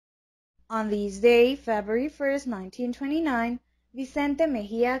On this day, February 1, 1929, Vicente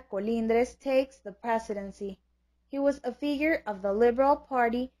Mejía Colindres takes the presidency. He was a figure of the Liberal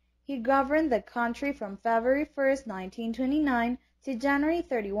Party. He governed the country from February 1, 1929 to January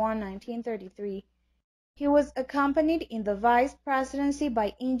 31, 1933. He was accompanied in the Vice Presidency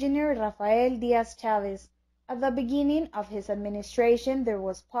by Engineer Rafael Díaz Chávez. At the beginning of his administration, there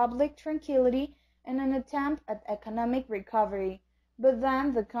was public tranquility and an attempt at economic recovery, but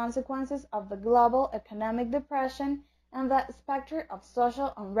then the consequences of the global economic depression and the specter of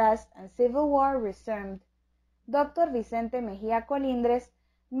social unrest and civil war resumed. Dr. Vicente Mejía Colindres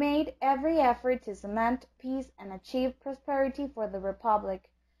made every effort to cement peace and achieve prosperity for the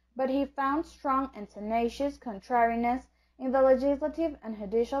Republic, but he found strong and tenacious contrariness in the legislative and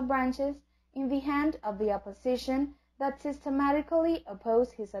judicial branches in the hand of the opposition that systematically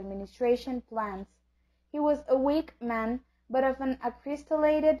opposed his administration plans. He was a weak man, but of an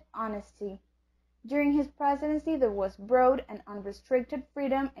acrisolated honesty. During his presidency there was broad and unrestricted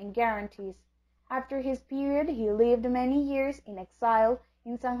freedom and guarantees. After his period he lived many years in exile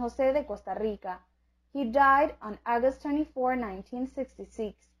in San Jose de Costa Rica. He died on August 24,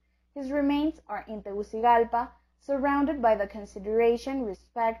 1966. His remains are in Tegucigalpa, surrounded by the consideration,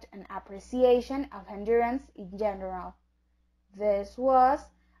 respect, and appreciation of Hondurans in general. This was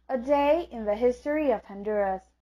a day in the history of Honduras.